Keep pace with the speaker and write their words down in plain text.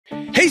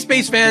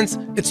space fans,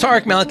 it's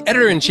Tarek Malik,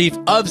 editor-in-chief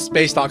of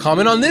Space.com,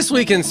 and on This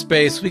Week in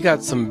Space, we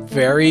got some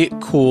very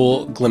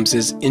cool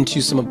glimpses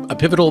into a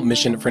pivotal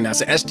mission for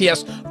NASA,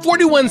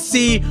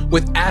 STS-41C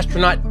with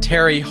astronaut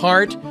Terry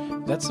Hart.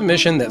 That's a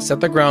mission that set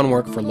the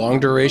groundwork for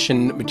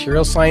long-duration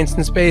material science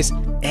in space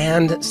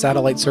and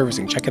satellite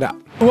servicing. Check it out.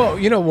 Well,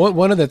 you know,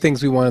 one of the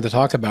things we wanted to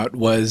talk about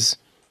was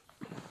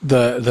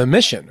the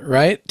mission,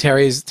 right?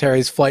 Terry's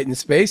flight in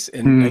space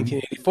in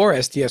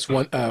 1984,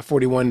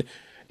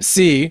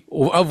 STS-41C,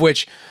 of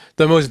which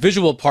the most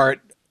visual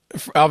part,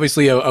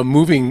 obviously a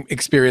moving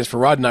experience for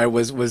Rod and I,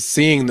 was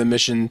seeing the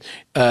mission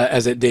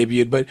as it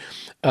debuted. But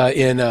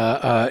in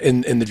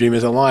The Dream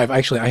Is Alive,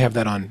 actually, I have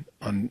that on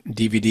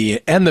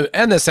DVD and the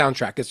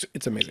soundtrack.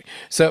 It's amazing.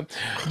 So,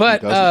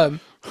 but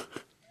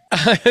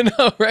I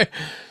know, right?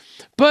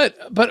 But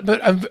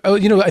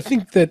you know, I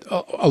think that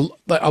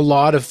a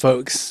lot of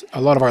folks, a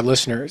lot of our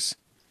listeners,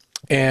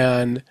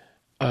 and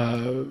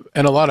a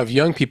lot of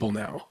young people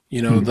now,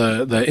 you know,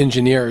 the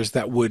engineers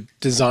that would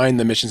design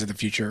the missions of the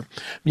future,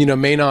 you know,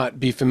 may not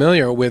be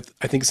familiar with,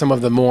 I think, some of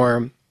the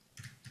more,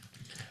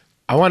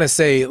 I want to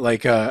say,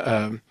 like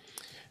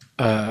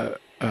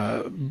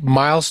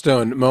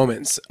milestone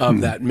moments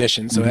of that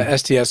mission. So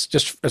STS,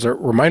 just as a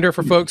reminder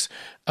for folks,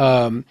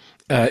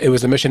 it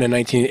was a mission in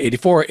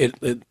 1984.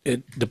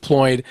 It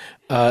deployed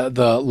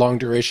the long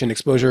duration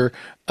exposure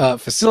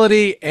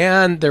facility,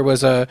 and there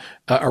was a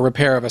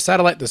repair of a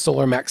satellite, the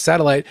Solar Max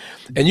satellite,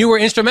 and you were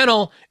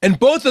instrumental in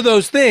both of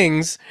those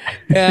things.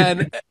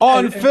 And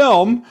on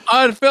film,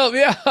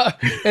 yeah.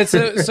 And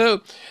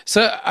so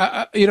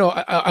you know,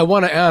 I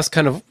want to ask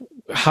kind of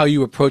how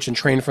you approach and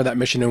train for that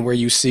mission, and where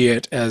you see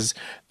it as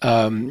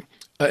in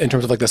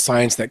terms of like the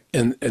science that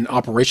and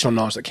operational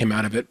knowledge that came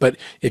out of it. But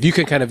if you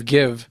can kind of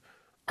give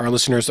our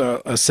listeners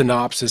a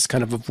synopsis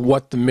kind of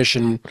what the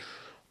mission,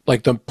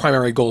 like the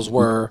primary goals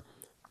were,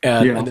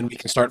 and then we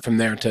can start from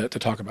there to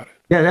talk about it.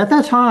 Yeah, at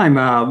that time,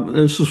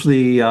 this was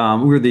we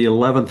were the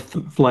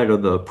 11th flight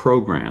of the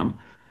program.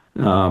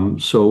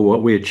 So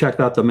we had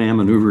checked out the man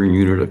maneuvering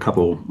unit a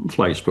couple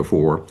flights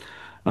before,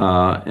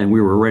 and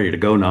we were ready to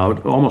go now.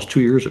 Almost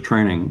 2 years of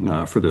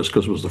training for this,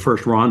 because it was the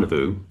first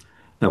rendezvous.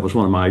 That was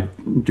one of my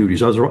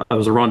duties. I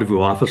was a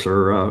rendezvous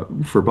officer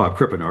for Bob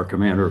Crippen, our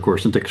commander, of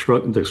course, and Dick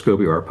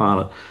Scobie, our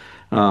pilot.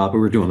 We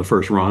were doing the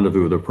first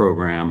rendezvous of the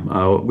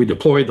program. We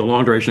deployed the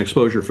long duration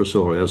exposure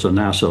facility as a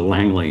NASA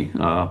Langley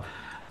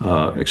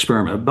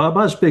experiment, about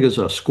as big as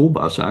a school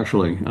bus,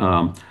 actually.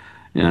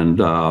 And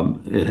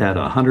it had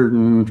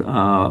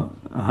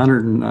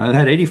it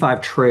had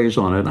 85 trays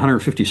on it,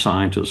 150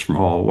 scientists from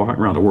all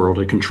around the world.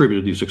 They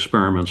contributed these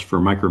experiments for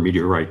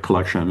micrometeorite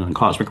collection and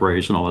cosmic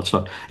rays and all that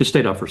stuff. It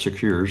stayed up for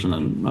 6 years, and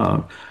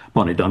then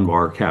Bonnie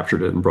Dunbar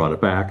captured it and brought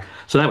it back.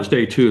 So that was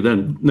day two.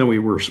 Then we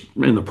were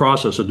in the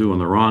process of doing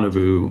the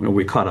rendezvous, and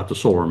we caught up to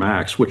Solar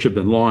Max, which had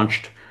been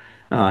launched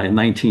in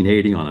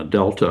 1980 on a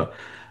Delta.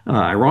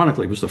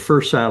 Ironically, it was the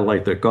first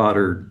satellite that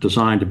Goddard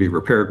designed to be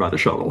repaired by the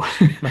shuttle.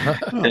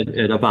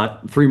 And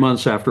about 3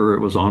 months after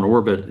it was on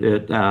orbit,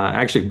 it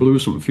actually blew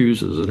some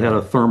fuses. It had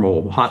a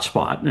thermal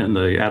hotspot in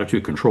the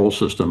attitude control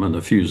system, and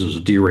the fuses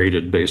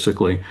derated,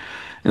 basically,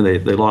 and they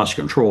lost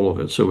control of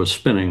it. So it was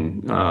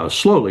spinning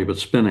slowly, but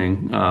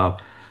spinning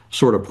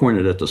sort of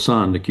pointed at the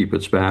sun to keep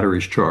its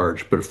batteries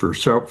charged. But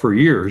for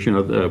years, you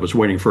know, it was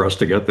waiting for us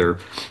to get there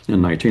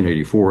in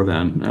 1984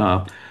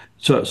 then.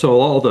 So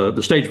all the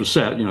stage was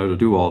set, you know, to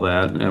do all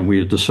that, and we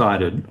had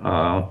decided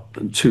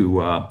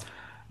to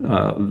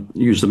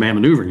use the man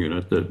maneuvering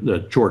unit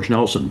that George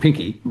Nelson,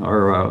 Pinky,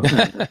 or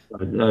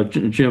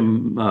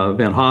Jim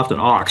Van Hoft and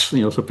Ox,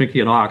 you know, so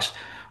Pinky and Ox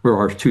were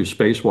our two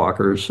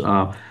spacewalkers.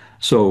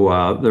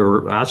 So they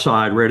were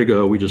outside, ready to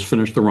go. We just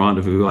finished the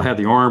rendezvous. I had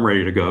the arm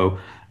ready to go,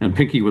 and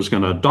Pinky was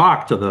going to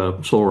dock to the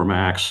Solar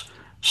Max,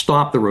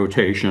 stop the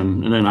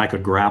rotation, and then I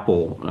could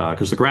grapple,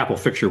 because the grapple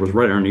fixture was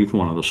right underneath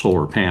one of the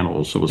solar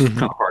panels. So it was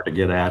kind of hard to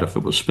get at if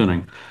it was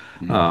spinning.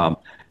 And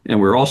we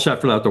were all set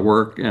for that to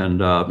work.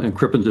 And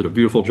Crippen did a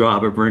beautiful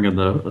job of bringing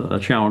the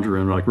Challenger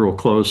in like real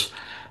close.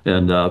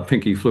 And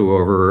Pinky flew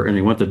over, and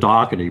he went to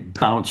dock, and he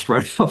bounced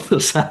right off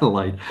the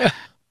satellite.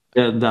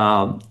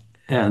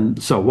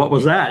 And so what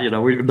was that? You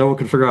know, no one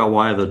could figure out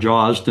why the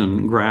jaws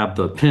didn't grab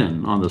the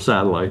pin on the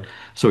satellite.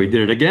 So he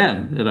did it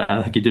again, and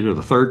I think he did it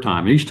a third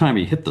time. And each time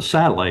he hit the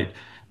satellite,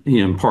 he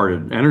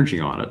imparted energy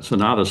on it. So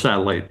now the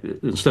satellite,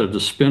 instead of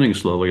just spinning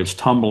slowly, it's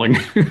tumbling.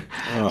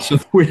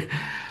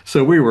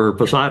 So we were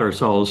beside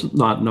ourselves,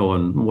 not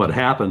knowing what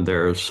happened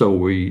there. So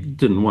we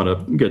didn't want to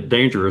get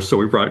dangerous. So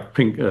we brought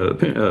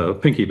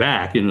Pinky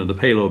back into the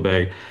payload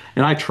bay.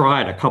 And I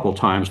tried a couple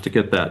times to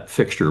get that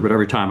fixture, but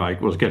every time I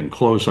was getting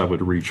close, I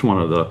would reach one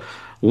of the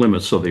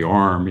limits of the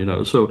arm, you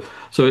know. So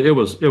it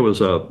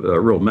was a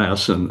real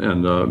mess,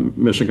 and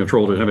mission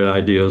control didn't have any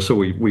idea. So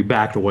we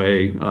backed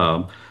away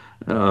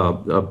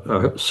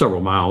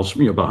several miles,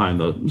 you know, behind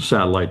the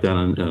satellite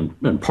then,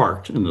 and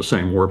parked in the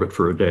same orbit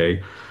for a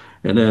day.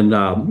 And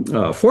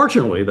then,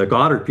 fortunately, the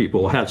Goddard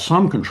people had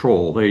some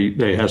control.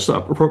 They had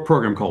a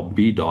program called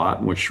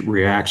BDOT, which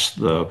reacts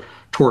the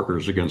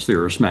torquers against the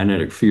Earth's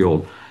magnetic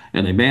field.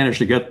 and they managed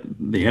to get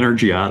the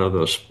energy out of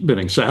the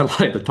spinning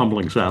satellite, the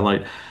tumbling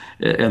satellite.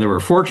 And they were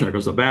fortunate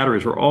because the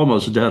batteries were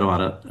almost dead on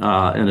it,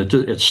 and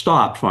it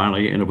stopped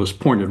finally, and it was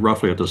pointed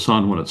roughly at the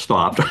sun when it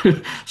stopped.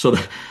 So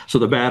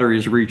the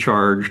batteries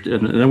recharged,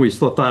 and then we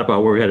still thought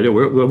about what we had to do.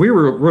 We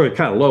were really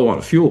kind of low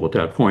on fuel at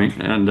that point,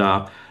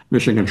 and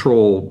Mission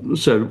Control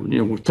said,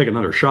 we'll take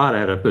another shot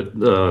at it, but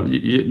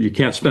you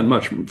can't spend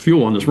much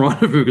fuel on this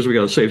rendezvous because we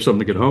got to save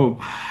something to get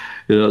home.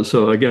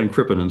 So again,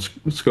 Crippen and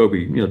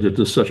Scobie, did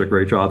just such a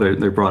great job.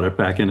 They brought it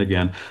back in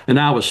again, and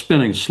now it was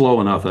spinning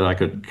slow enough that I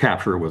could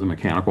capture it with a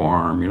mechanical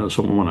arm.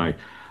 So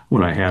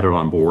when I had it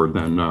on board,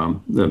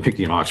 then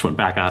Pinky and Ox went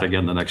back out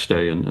again the next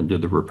day and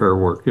did the repair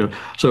work.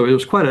 So it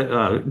was quite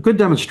a good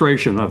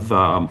demonstration of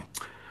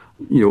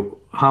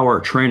how our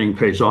training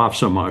pays off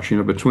so much.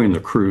 Between the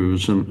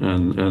crews and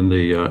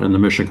the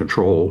mission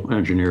control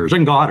engineers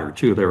and Goddard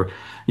too.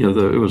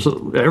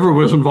 Everyone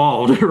was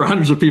involved. There were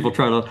hundreds of people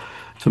trying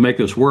to make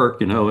this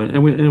work,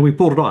 and we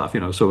pulled it off,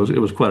 so it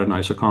was quite a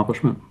nice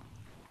accomplishment.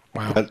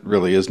 Wow. That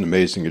really is an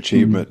amazing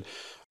achievement.